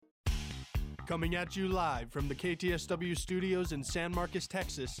Coming at you live from the KTSW studios in San Marcos,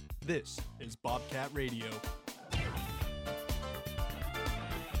 Texas, this is Bobcat Radio.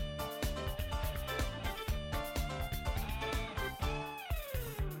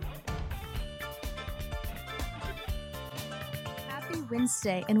 Happy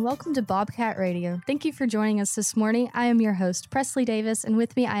Wednesday and welcome to Bobcat Radio. Thank you for joining us this morning. I am your host, Presley Davis, and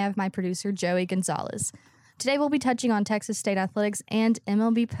with me I have my producer, Joey Gonzalez. Today we'll be touching on Texas State athletics and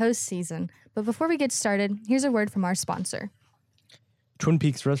MLB postseason. But before we get started, here's a word from our sponsor. Twin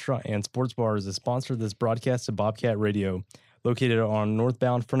Peaks Restaurant and Sports Bar is a sponsor of this broadcast of Bobcat Radio. Located on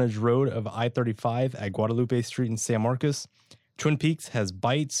northbound frontage road of I-35 at Guadalupe Street in San Marcos, Twin Peaks has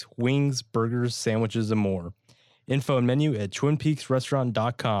bites, wings, burgers, sandwiches, and more. Info and menu at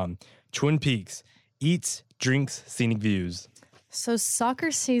twinpeaksrestaurant.com. Twin Peaks, eats, drinks, scenic views. So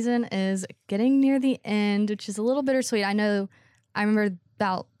soccer season is getting near the end, which is a little bittersweet. I remember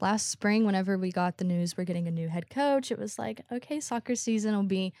about last spring whenever we got the news we're getting a new head coach, it was like, okay, soccer season will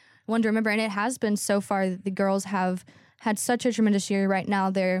be one to remember. And it has been so far. The girls have had such a tremendous year. Right now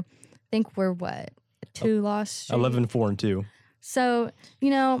I think we're two loss? 11-4-2. So,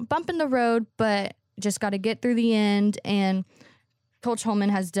 bump in the road, but just got to get through the end. And Coach Holman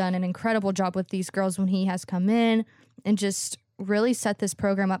has done an incredible job with these girls when he has come in and just really set this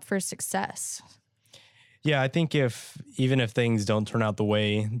program up for success. Yeah, I think even if things don't turn out the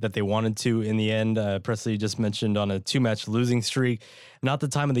way that they wanted to in the end, Presley just mentioned on a 2-match losing streak, not the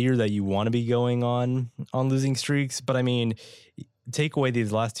time of the year that you want to be going on losing streaks. But I mean, take away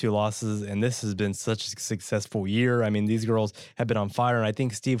these last 2 losses, and this has been such a successful year. I mean, these girls have been on fire, and I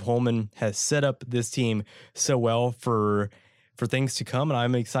think Steve Holman has set up this team so well for things to come, and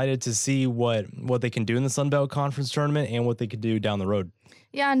I'm excited to see what they can do in the Sun Belt Conference tournament and what they could do down the road.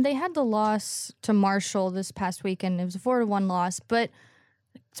 Yeah, and they had the loss to Marshall this past weekend. It was a 4-1 loss, but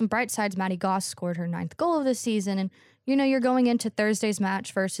some bright sides, Maddie Goss scored her 9th goal of the season, and you're going into Thursday's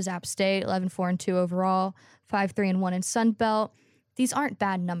match versus App State, 11-4-2 overall, 5-3-1 in Sun Belt. These aren't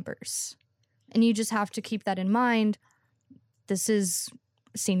bad numbers, and you just have to keep that in mind. This is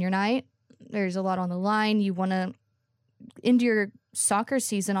senior night. There's a lot on the line. You want to end your soccer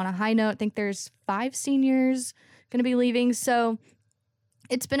season on a high note. I think there's 5 seniors going to be leaving. So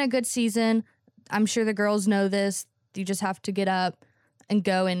it's been a good season. I'm sure the girls know this. You just have to get up and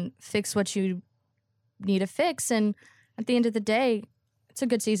go and fix what you need to fix. And at the end of the day, it's a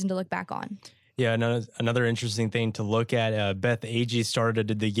good season to look back on. Yeah, another interesting thing to look at, Beth Agee started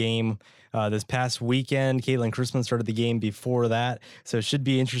the game this past weekend. Caitlin Chrisman started the game before that. So it should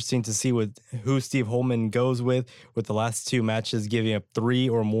be interesting to see who Steve Holman goes with the last 2 matches, giving up 3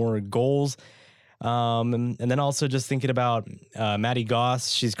 or more goals. And then also just thinking about Maddie Goss.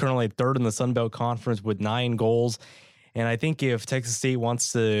 She's currently 3rd in the Sun Belt Conference with 9 goals. And I think if Texas State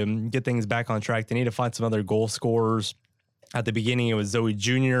wants to get things back on track, they need to find some other goal scorers. At the beginning, it was Zoe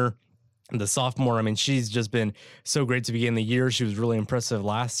Jr., the sophomore. I mean, she's just been so great to begin the year. She was really impressive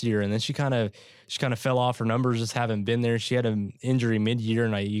last year, and then she kind of fell off. Her numbers just haven't been there. She had an injury mid-year,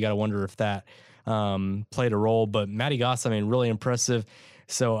 and you got to wonder if that played a role. But Maddie Goss, I mean, really impressive.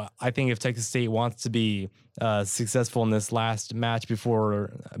 So I think if Texas State wants to be successful in this last match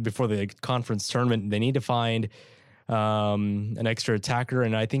before the conference tournament, they need to find an extra attacker.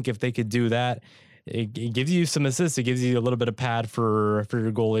 And I think if they could do that, it gives you some assists. It gives you a little bit of pad for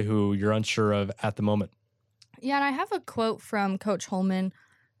your goalie who you're unsure of at the moment. Yeah, and I have a quote from Coach Holman,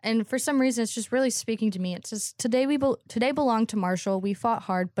 and for some reason it's just really speaking to me. It says, today belonged to Marshall. We fought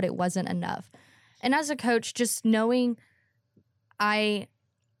hard, but it wasn't enough. And as a coach, just knowing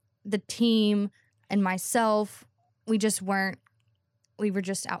the team and myself, we were just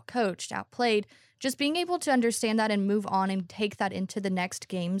outcoached, outplayed. Just being able to understand that and move on and take that into the next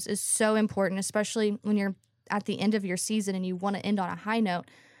games is so important, especially when you're at the end of your season and you want to end on a high note.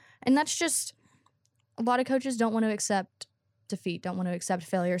 And that's just, a lot of coaches don't want to accept defeat, don't want to accept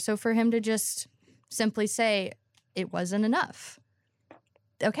failure. So for him to just simply say, it wasn't enough.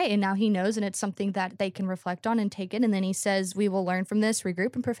 Okay, and now he knows, and it's something that they can reflect on and take it. And then he says, we will learn from this,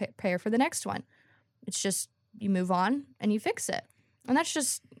 regroup, and prepare for the next one. It's just, you move on and you fix it. And that's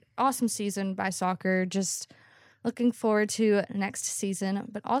just awesome season by soccer. Just looking forward to next season,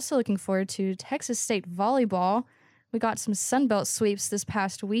 but also looking forward to Texas State volleyball. We got some Sunbelt sweeps this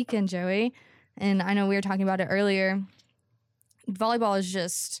past weekend, Joey. And I know we were talking about it earlier. Volleyball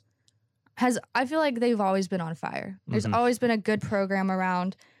is I feel like they've always been on fire. There's always been a good program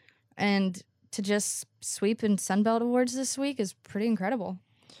around. And to just sweep in Sunbelt awards this week is pretty incredible.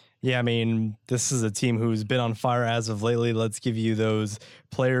 Yeah, I mean, this is a team who's been on fire as of lately. Let's give you those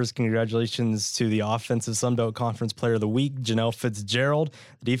players. Congratulations to the Offensive Sunbelt Conference Player of the Week, Janelle Fitzgerald,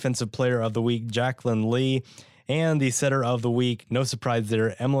 the Defensive Player of the Week, Jacqueline Lee, and the Setter of the Week, no surprise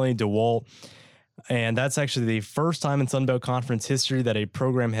there, Emily DeWalt. And that's actually the first time in Sunbelt Conference history that a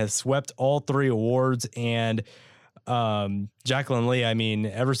program has swept all three awards. And Jacqueline Lee, I mean,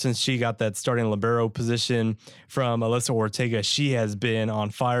 ever since she got that starting libero position from Alyssa Ortega, she has been on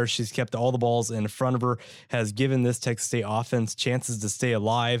fire. She's kept all the balls in front of her, has given this Texas State offense chances to stay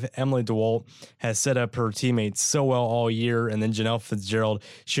alive. Emily DeWalt has set up her teammates so well all year. And then Janelle Fitzgerald,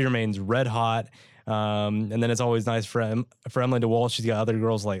 she remains red hot. And then it's always nice for Emily DeWalt. She's got other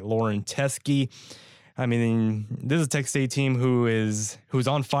girls like Lauren Teskey. I mean, this is a Texas State team who's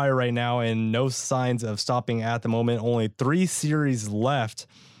on fire right now and no signs of stopping at the moment. Only 3 series left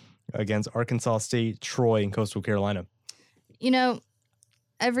against Arkansas State, Troy, and Coastal Carolina. You know,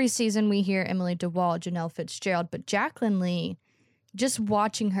 every season we hear Emily DeWalt, Janelle Fitzgerald, but Jacqueline Lee, just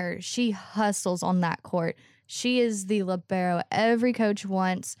watching her, she hustles on that court. She is the libero every coach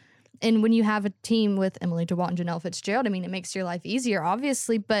wants. And when you have a team with Emily DeWalt and Janelle Fitzgerald, I mean, it makes your life easier,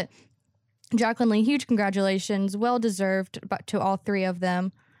 obviously, but Jacqueline Lee, huge congratulations. Well-deserved to all 3 of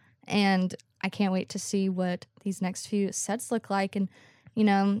them. And I can't wait to see what these next few sets look like. And, you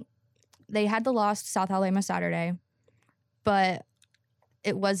know, they had the loss to South Alabama Saturday, but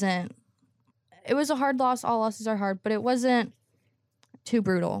it was a hard loss. All losses are hard, but it wasn't too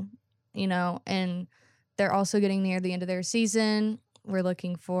brutal, you know, and they're also getting near the end of their season. We're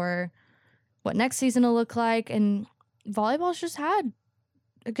looking for what next season will look like. And volleyball's just had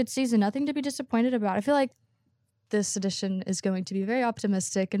a good season, nothing to be disappointed about. I feel like this edition is going to be very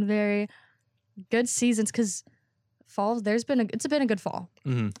optimistic and very good seasons because fall, it's been a good fall.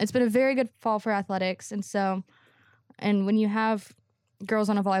 Mm-hmm. It's been a very good fall for athletics. And when you have girls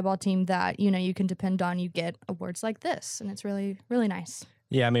on a volleyball team that, you know, you can depend on, you get awards like this. And it's really, really nice.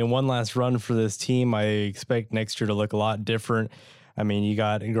 Yeah, I mean, one last run for this team. I expect next year to look a lot different. I mean, you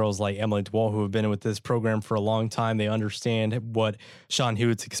got girls like Emily DeWalt who have been with this program for a long time. They understand what Sean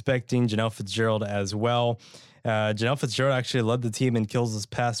Hewitt's expecting. Janelle Fitzgerald as well. Janelle Fitzgerald actually led the team in kills this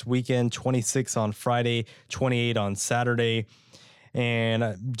past weekend, 26 on Friday, 28 on Saturday.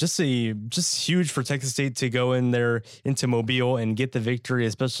 And just huge for Texas State to go in there into Mobile and get the victory,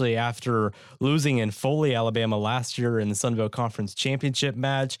 especially after losing in Foley, Alabama last year in the Sunbelt Conference Championship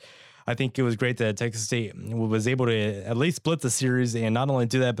match. I think it was great that Texas State was able to at least split the series and not only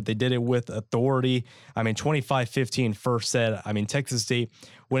do that, but they did it with authority. I mean, 25-15 first set. I mean, Texas State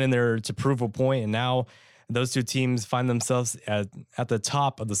went in there to prove a point, and now those two teams find themselves at the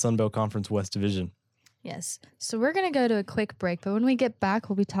top of the Sunbelt Conference West Division. Yes. So we're going to go to a quick break, but when we get back,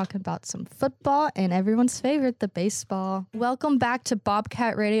 we'll be talking about some football and everyone's favorite, the baseball. Welcome back to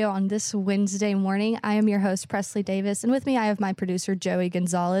Bobcat Radio on this Wednesday morning. I am your host, Presley Davis, and with me I have my producer, Joey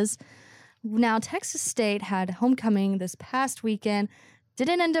Gonzalez. Now, Texas State had homecoming this past weekend.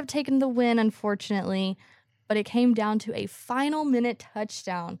 Didn't end up taking the win, unfortunately, but it came down to a final minute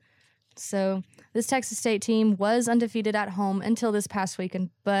touchdown. So this Texas State team was undefeated at home until this past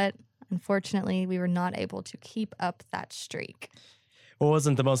weekend, but unfortunately, we were not able to keep up that streak. Well, it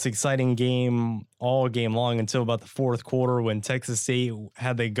wasn't the most exciting game all game long until about the fourth quarter when Texas State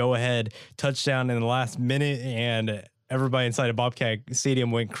had the go-ahead touchdown in the last minute, and everybody inside of Bobcat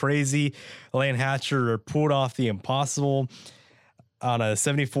Stadium went crazy. Elaine Hatcher pulled off the impossible on a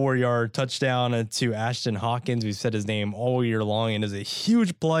 74-yard touchdown to Ashton Hawkins. We've said his name all year long, and it was a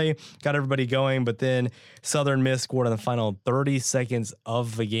huge play. Got everybody going, but then Southern Miss scored in the final 30 seconds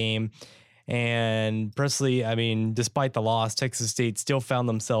of the game. And Presley, I mean, despite the loss, Texas State still found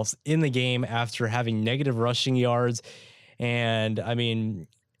themselves in the game after having negative rushing yards. And, I mean,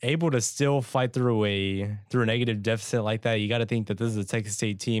 able to still fight through a negative deficit like that. You got to think that this is a Texas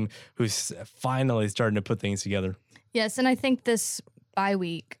State team who's finally starting to put things together. Yes, and I think this bye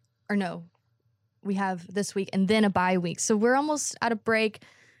week, or no, we have this week and then a bye week. So we're almost at a break,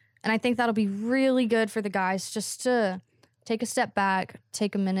 and I think that'll be really good for the guys just to take a step back,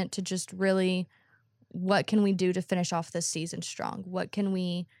 take a minute to just really, what can we do to finish off this season strong? What can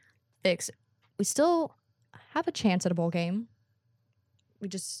we fix? We still have a chance at a bowl game. We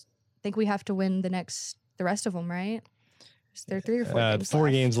just think we have to win the rest of them, right? There are 3 or 4 games 4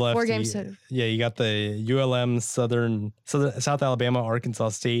 left. games left. 4 games. Yeah, you got the ULM, South Alabama, Arkansas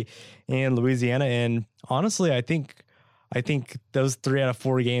State, and Louisiana. And honestly, I think those 3 out of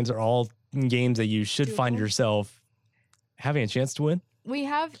 4 games are all games that you should find yourself having a chance to win.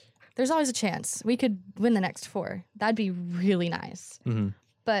 There's always a chance. We could win the next 4. That'd be really nice. Mm-hmm.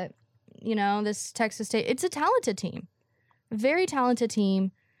 But, you know, this Texas State, it's a talented team. Very talented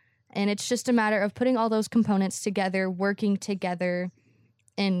team. And it's just a matter of putting all those components together, working together,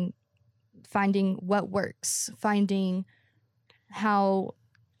 and finding what works, finding how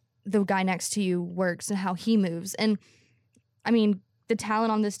the guy next to you works and how he moves. And I mean, the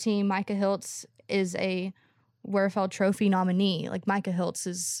talent on this team, Micah Hiltz is a Werfeld Trophy nominee. Like, Micah Hiltz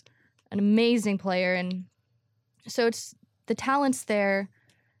is an amazing player. And so it's the talent's there.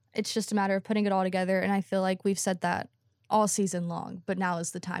 It's just a matter of putting it all together. And I feel like we've said that all season long, but now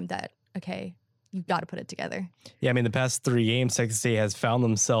is the time that, okay, you've got to put it together. Yeah, I mean, the past 3 games, Texas State has found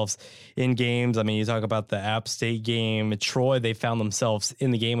themselves in games. I mean, you talk about the App State game, Troy, they found themselves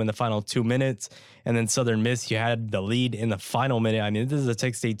in the game in the final 2 minutes. And then Southern Miss, you had the lead in the final minute. I mean, this is a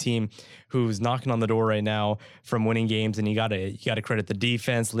Texas State team who's knocking on the door right now from winning games. And you gotta credit the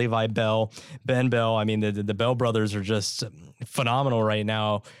defense, Levi Bell, Ben Bell. I mean, the Bell brothers are just phenomenal right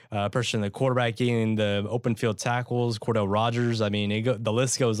now. Pushing the quarterback, getting the open field tackles, Cordell Rogers. I mean, the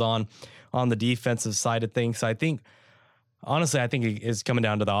list goes on the defensive side of things. So I think, honestly, I think it's coming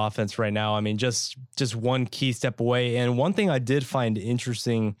down to the offense right now. I mean, just one key step away. And one thing I did find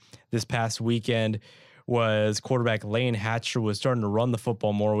interesting this past weekend was quarterback Lane Hatcher was starting to run the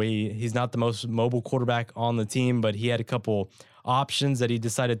football more. He's not the most mobile quarterback on the team, but he had a couple options that he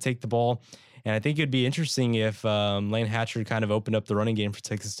decided to take the ball. And I think it'd be interesting if Lane Hatcher kind of opened up the running game for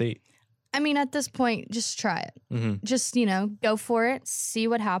Texas State. I mean, at this point, just try it. Mm-hmm. Just, go for it, see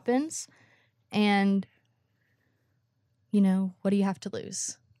what happens. And, what do you have to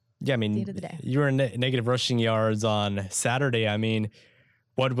lose? Yeah, I mean, at the end of the day, you were in negative rushing yards on Saturday. I mean,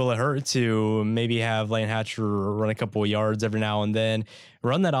 what will it hurt to maybe have Lane Hatcher run a couple of yards every now and then?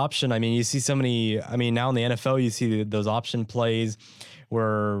 Run that option. I mean, you see so many, now in the NFL, you see those option plays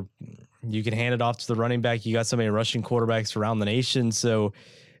where you can hand it off to the running back. You got so many rushing quarterbacks around the nation. So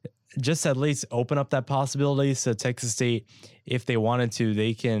just at least open up that possibility so Texas State, if they wanted to,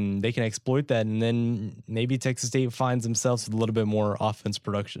 they can exploit that, and then maybe Texas State finds themselves with a little bit more offense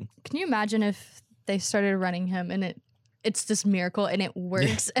production. Can you imagine if they started running him and it's this miracle and it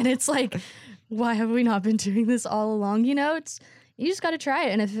works and it's like, why have we not been doing this all along? You just got to try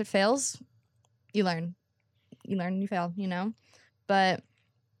it, and if it fails, you learn. You learn and you fail. But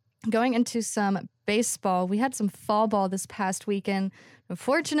going into some baseball, we had some fall ball this past weekend.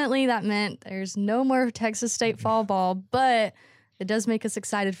 Unfortunately, that meant there's no more Texas State fall ball, but it does make us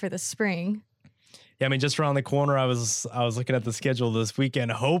excited for the spring. Yeah, I mean, just around the corner, I was looking at the schedule this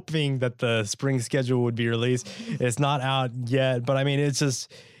weekend, hoping that the spring schedule would be released. It's not out yet, but I mean, it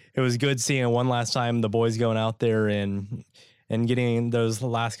was good seeing one last time the boys going out there and getting those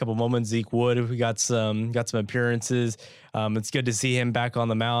last couple moments. Zeke Wood, we got some appearances. It's good to see him back on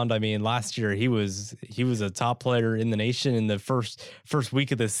the mound. I mean, last year he was a top player in the nation in the first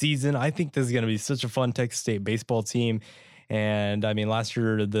week of the season. I think this is going to be such a fun Texas State baseball team. And I mean, last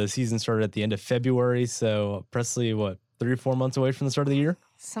year the season started at the end of February. So Presley, 3 or 4 months away from the start of the year?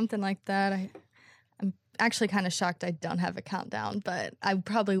 Something like that. I'm actually kind of shocked I don't have a countdown, but I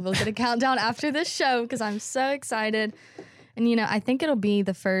probably will get a countdown after this show because I'm so excited. And, I think it'll be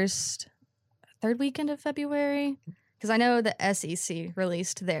the third weekend of February because I know the SEC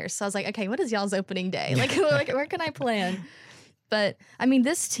released theirs. So I was like, okay, what is y'all's opening day? Like where can I plan? But, I mean,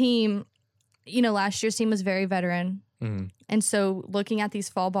 this team, last year's team was very veteran. Mm-hmm. And so looking at these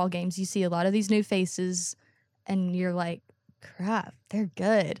fall ball games, you see a lot of these new faces and you're like, crap, they're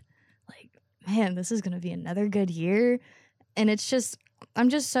good. Like, man, this is going to be another good year. And I'm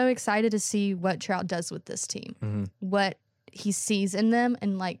just so excited to see what Trout does with this team, mm-hmm. what he sees in them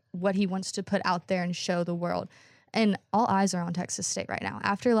and like what he wants to put out there and show the world. And all eyes are on Texas State right now.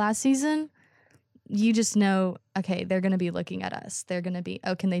 After last season, you just know, okay, they're going to be looking at us. They're going to be,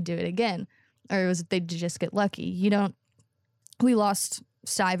 can they do it again? Or was it they just get lucky? We lost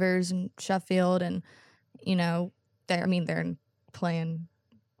Stivers and Sheffield and, they're playing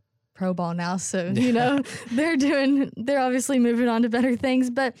pro ball now. So, they're obviously moving on to better things,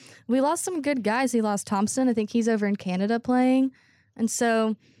 but we lost some good guys. We lost Thompson. I think he's over in Canada playing. And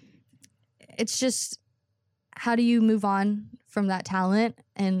so it's just, how do you move on from that talent?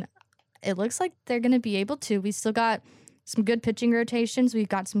 And it looks like they're going to be able to. We still got some good pitching rotations. We've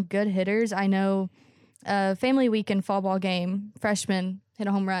got some good hitters. I know family weekend fall ball game, freshman hit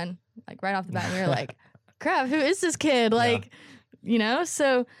a home run, like right off the bat. And we were like, crap, who is this kid?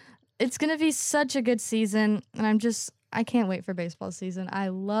 So it's going to be such a good season. And I can't wait for baseball season. I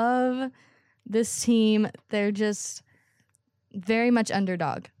love this team. They're just very much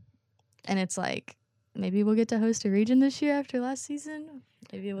underdog. And it's like, maybe we'll get to host a region this year after last season.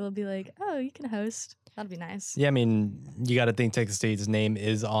 Maybe we'll be like, oh, you can host. That'd be nice. Yeah, I mean, you got to think Texas State's name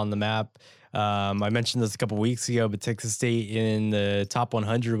is on the map. I mentioned this a couple weeks ago, but Texas State in the top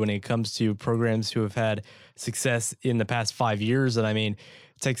 100 when it comes to programs who have had success in the past 5 years. And I mean,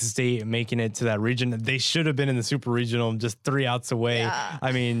 Texas State making it to that region, they should have been in the Super Regional, just 3 outs away. Yeah.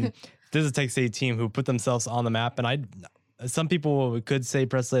 I mean, this is a Texas State team who put themselves on the map, and some people could say,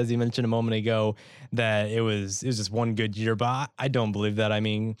 Presley, as you mentioned a moment ago, that it was just one good year, but I don't believe that. I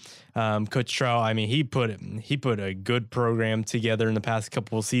mean, Coach Trout, I mean, he put a good program together in the past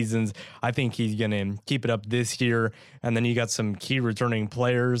couple of seasons. I think he's gonna keep it up this year, and then you got some key returning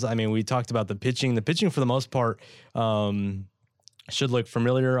players. I mean, we talked about the pitching. The pitching for the most part should look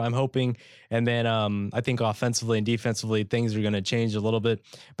familiar, I'm hoping. And then I think offensively and defensively, things are going to change a little bit.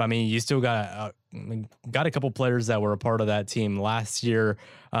 But I mean, you still got a couple players that were a part of that team last year.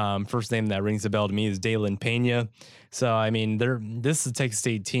 First name that rings a bell to me is Dalen Pena. So, I mean, this is a Texas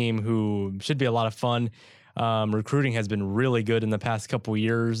State team who should be a lot of fun. Recruiting has been really good in the past couple of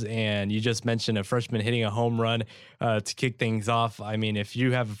years, and you just mentioned a freshman hitting a home run to kick things off. I mean, if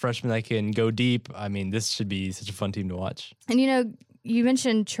you have a freshman that can go deep, I mean, this should be such a fun team to watch. And you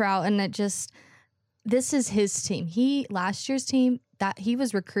mentioned Trout, and this is his team. Last year's team, that he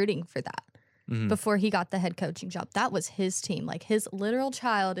was recruiting for that before he got the head coaching job. That was his team, like his literal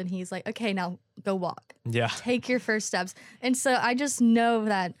child, and he's like, okay, now go walk. Yeah. Take your first steps. And so I just know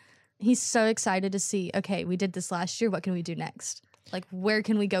that he's so excited to see, okay, we did this last year. What can we do next? Like, where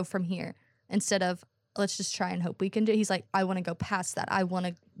can we go from here? Instead of, let's just try and hope we can do. He's like, I want to go past that. I want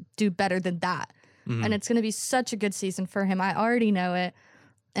to do better than that. And it's going to be such a good season for him. I already know it.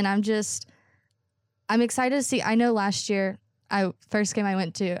 And I'm excited to see. I know last year, first game I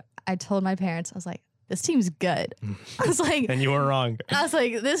went to, I told my parents, I was like, this team's good. I was like, and you weren't wrong. I was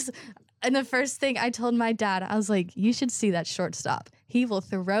like, this. And the first thing I told my dad, I was like, you should see that shortstop. He will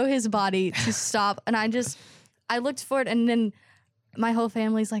throw his body to stop. And I looked for it, and then my whole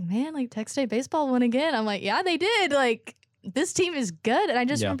family's like, man, like Texas State baseball won again. I'm like, yeah, they did. Like, this team is good. And I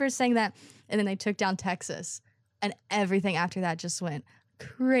just remember saying that. And then they took down Texas, and everything after that just went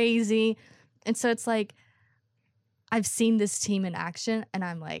crazy. And so it's like, I've seen this team in action, and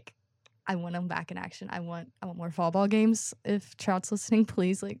I'm like, I want them back in action. I want more fall ball games. If Trout's listening,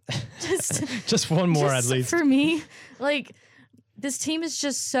 please, like, just one more at least for me. Like, this team is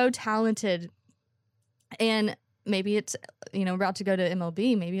just so talented, and maybe it's we're about to go to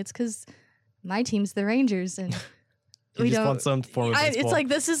MLB. Maybe it's because my team's the Rangers, and we just want some form of baseball. It's like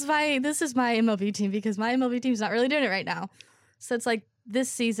this is my MLB team, because my MLB team's not really doing it right now. So it's like this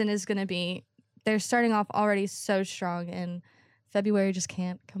season is going to be. They're starting off already so strong, and February just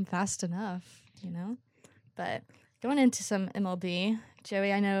can't come fast enough, But going into some MLB,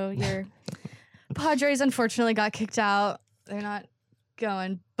 Joey, I know your Padres unfortunately got kicked out. They're not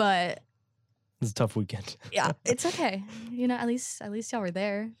going, but it's a tough weekend. Yeah, it's okay. At least y'all were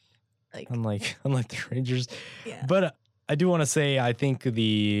there. Like unlike the Rangers. Yeah. But I do want to say I think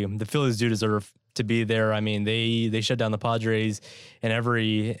the Phillies do deserve to be there. I mean, they shut down the Padres in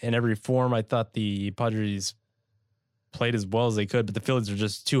every form. I thought the Padres played as well as they could, but the Phillies are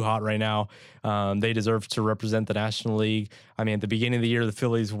just too hot right now. They deserve to represent the National League. I mean, at the beginning of the year, the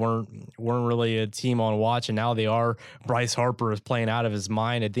Phillies weren't really a team on watch, and now they are. Bryce Harper is playing out of his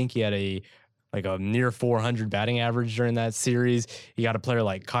mind. I think he had a near 400 batting average during that series. You got a player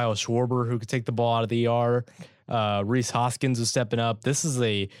like Kyle Schwarber who could take the ball out of the ER. Reese Hoskins is stepping up. This is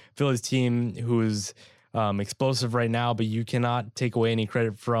a Phillies team who is explosive right now, but you cannot take away any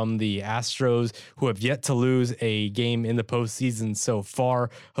credit from the Astros, who have yet to lose a game in the postseason so far.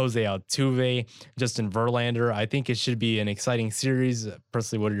 Jose Altuve, Justin Verlander. I think it should be an exciting series.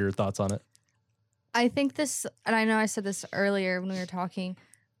 Presley, what are your thoughts on it? I think this, and I know I said this earlier when we were talking,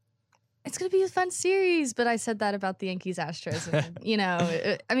 it's going to be a fun series, but I said that about the Yankees Astros.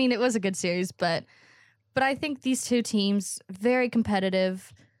 And, it was a good series, but I think these two teams, very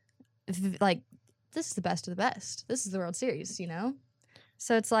competitive, like, this is the best of the best. This is the World Series,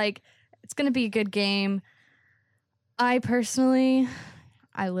 So it's like, it's going to be a good game. I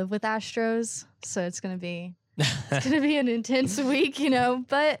live with Astros, so it's going to be an intense week,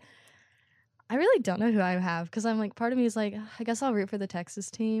 but I really don't know who I have, because I'm like, part of me is like, I guess I'll root for the Texas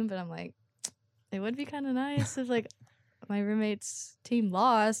team, but I'm like, it would be kind of nice if like my roommate's team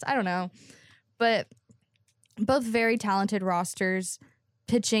lost. I don't know. But both very talented rosters.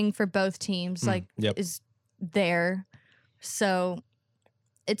 Pitching for both teams is there. So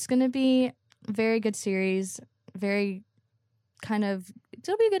it's going to be a very good series. Very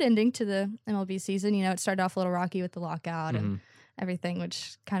it'll be a good ending to the MLB season. It started off a little rocky with the lockout and everything,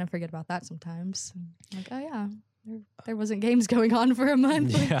 which kind of forget about that sometimes. Like, oh yeah, there wasn't games going on for a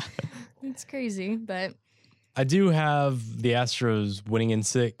month. Yeah. It's crazy, but I do have the Astros winning in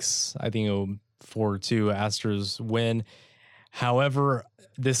 6. I think it'll 4-2 Astros win. However,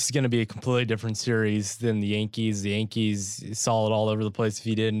 this is going to be a completely different series than the Yankees. The Yankees solid all over the place. If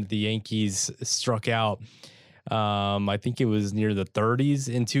you didn't, the Yankees struck out. I think it was near the 30s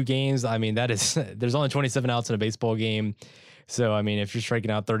in 2 games. I mean, there's only 27 outs in a baseball game. So, I mean, if you're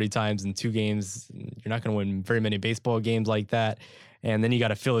striking out 30 times in 2 games, you're not going to win very many baseball games like that. And then you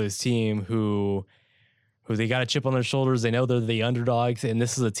got a Phillies team who they got a chip on their shoulders. They know they're the underdogs, and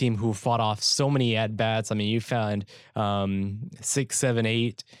this is a team who fought off so many at-bats. I mean, you found 6, 7,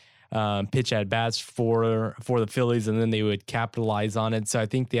 8 pitch at-bats for the Phillies, and then they would capitalize on it. So I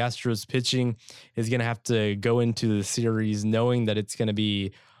think the Astros pitching is going to have to go into the series knowing that it's going to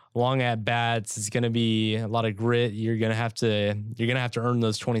be long at-bats. It's going to be a lot of grit. You're going to have to earn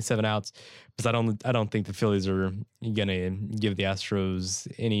those 27 outs, because I don't think the Phillies are going to give the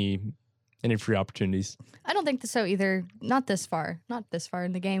Astros any free opportunities. I don't think so either. Not this far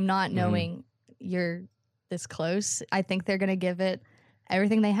in the game, not knowing you're this close. I think they're going to give it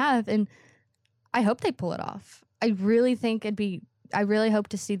everything they have, and I hope they pull it off. I really hope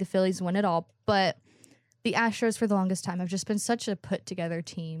to see the Phillies win it all, but the Astros for the longest time have just been such a put together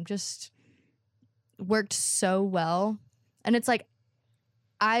team, just worked so well. And it's like,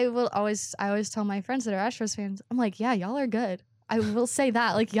 I always tell my friends that are Astros fans, I'm like, yeah, y'all are good. I will say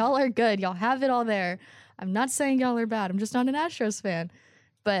that. Like, y'all are good. Y'all have it all there. I'm not saying y'all are bad. I'm just not an Astros fan.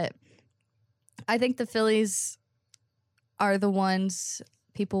 But I think the Phillies are the ones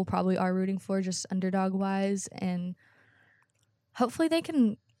people probably are rooting for, just underdog-wise. And hopefully they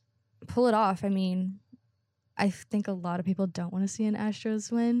can pull it off. I mean, I think a lot of people don't want to see an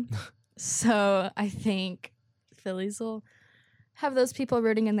Astros win. So I think Phillies will have those people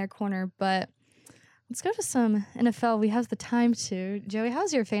rooting in their corner. But let's go to some NFL. We have the time to. Joey,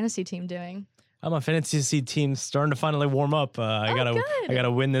 how's your fantasy team doing? My fantasy team's starting to finally warm up. I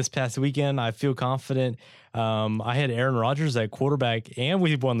gotta win this past weekend. I feel confident. I had Aaron Rodgers at quarterback, and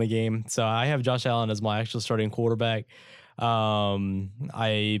we won the game. So I have Josh Allen as my actual starting quarterback.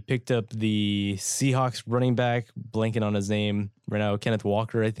 I picked up the Seahawks running back, blanking on his name right now. Kenneth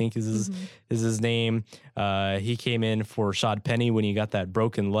Walker, I think is his name. He came in for Rashad Penny when he got that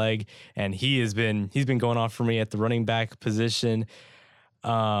broken leg, and he's been going off for me at the running back position.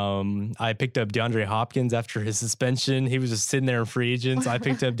 I picked up DeAndre Hopkins after his suspension. He was just sitting there in free agents. I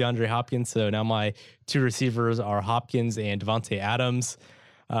picked up DeAndre Hopkins. So now my 2 receivers are Hopkins and Devontae Adams.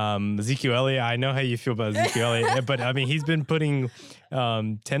 Ezekiel Elliott, I know how you feel about Ezekiel Elliott, but I mean, he's been putting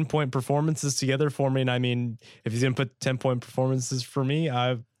 10-point performances together for me. And I mean, if he's going to put 10-point performances for me,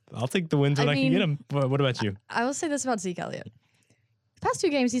 I'll take the wins when I can get them. What about you? I will say this about Zeke Elliott. The past 2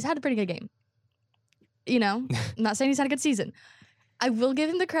 games, he's had a pretty good game. You know, I'm not saying he's had a good season. I will give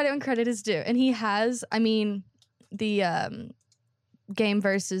him the credit when credit is due. And he has, I mean, the game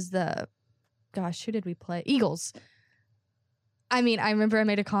versus who did we play? Eagles. I mean, I remember I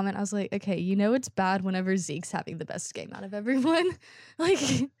made a comment. I was like, okay, you know it's bad whenever Zeke's having the best game out of everyone.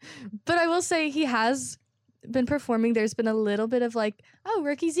 Like, but I will say he has been performing. There's been a little bit of like, oh,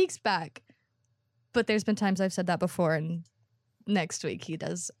 rookie Zeke's back. But there's been times I've said that before, and next week he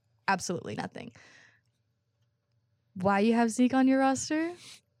does absolutely nothing. Why you have Zeke on your roster?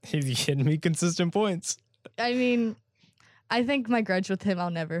 He's getting me consistent points. I mean, I think my grudge with him, I'll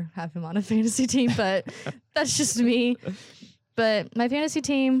never have him on a fantasy team, but that's just me. But my fantasy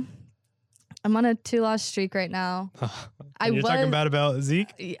team, I'm on a 2-loss streak right now. You're talking bad about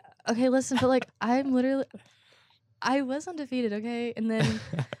Zeke? Yeah, okay, listen, but like I was undefeated, okay? And then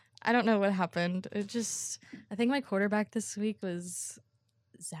I don't know what happened. I think my quarterback this week was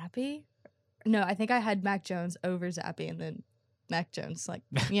Zappy. No, I think I had Mac Jones over Zappy, and then Mac Jones, like,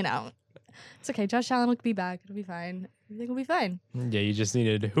 you know. It's okay. Josh Allen will be back. It'll be fine. Everything will be fine. Yeah, you just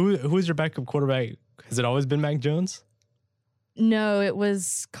needed... Who's your backup quarterback? Has it always been Mac Jones? No, it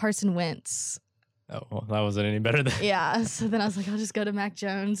was Carson Wentz. Oh, well, that wasn't any better than... Yeah, so then I was like, I'll just go to Mac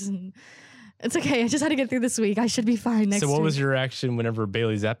Jones, and it's okay. I just had to get through this week. I should be fine next week. So what was your reaction whenever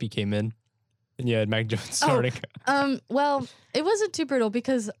Bailey Zappi came in and you had Mac Jones starting? Well, it wasn't too brutal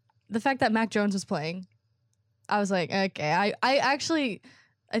because the fact that Mac Jones was playing, I was like, okay.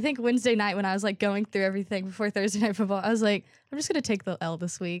 I think Wednesday night when I was like going through everything before Thursday Night Football, I was like, I'm just going to take the L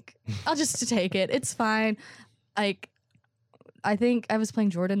this week. I'll just take it. It's fine. Like, I think I was playing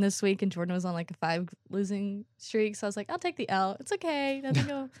Jordan this week and Jordan was on like a 5 losing streak. So I was like, I'll take the L. It's okay. Nothing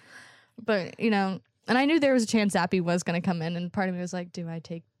go. But, you know, and I knew there was a chance Zappy was going to come in. And part of me was like, do I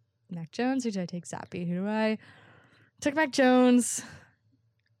take Mac Jones or do I take Zappy? Who do I? Took Mac Jones.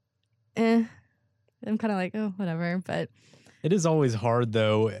 I'm kind of like, oh, whatever. But It is always hard,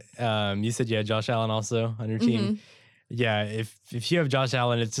 though. You said you had Josh Allen also on your team. Yeah, if you have Josh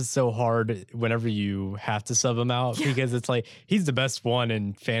Allen, it's just so hard whenever you have to sub him out because it's like he's the best one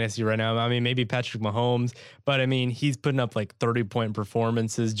in fantasy right now. I mean, maybe Patrick Mahomes, but I mean, he's putting up like 30-point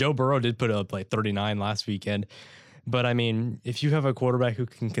performances. Joe Burrow did put up like 39 last weekend. But I mean, if you have a quarterback who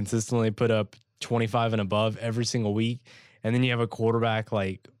can consistently put up 25 and above every single week, and then you have a quarterback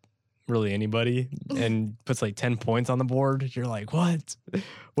like really anybody and puts like 10 points on the board, you're like, what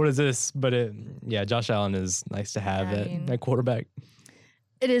is this? But Josh Allen is nice to have at quarterback.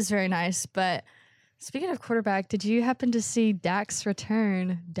 It is very nice. But speaking of quarterback, did you happen to see Dak's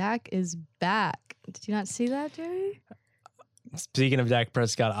return? Dak is back. Did you not see that, Jerry? Speaking of Dak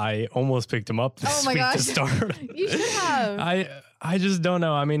Prescott, I almost picked him up this week to start. You should have. I just don't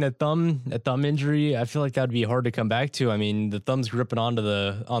know. I mean, a thumb injury, I feel like that'd be hard to come back to. I mean, the thumb's gripping on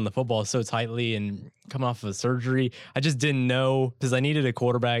the football so tightly and coming off of a surgery. I just didn't know because I needed a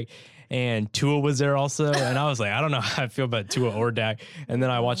quarterback, and Tua was there also. And I was like, I don't know how I feel about Tua or Dak. And then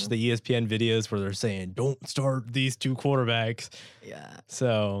I watched the ESPN videos where they're saying, don't start these two quarterbacks. Yeah.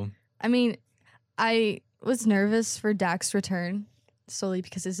 So, I mean, I was nervous for Dak's return solely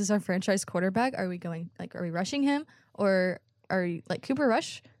because this is our franchise quarterback. Are we rushing him, or are we like Cooper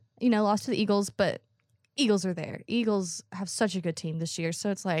Rush, lost to the Eagles, but Eagles are there. Eagles have such a good team this year.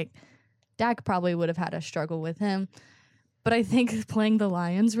 So it's like Dak probably would have had a struggle with him. But I think playing the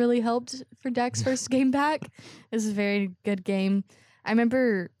Lions really helped for Dak's first game back. It was a very good game. I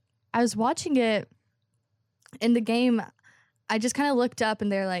remember I was watching it in the game. I just kind of looked up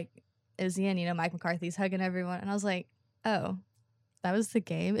and they're like, is the end, Mike McCarthy's hugging everyone. And I was like, oh, that was the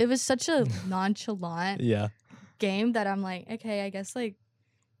game. It was such a nonchalant game that I'm like, okay, I guess like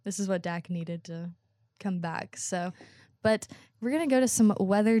this is what Dak needed to come back. So, but we're going to go to some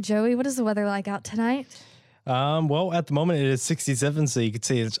weather. Joey, what is the weather like out tonight? Well, at the moment it is 67, so you could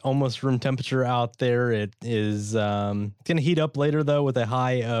say it's almost room temperature out there. It is going to heat up later, though, with a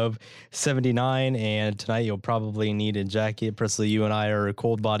high of 79, and tonight you'll probably need a jacket. Presley, you and I are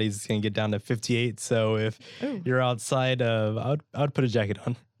cold bodies. It's going to get down to 58, so if you're outside, I would put a jacket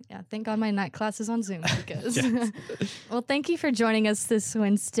on. Yeah, thank God my night class is on Zoom because. Well, thank you for joining us this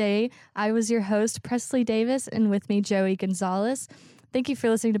Wednesday. I was your host, Presley Davis, and with me, Joey Gonzalez. Thank you for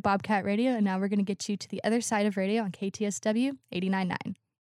listening to Bobcat Radio, and now we're going to get you to the other side of radio on KTSW 89.9.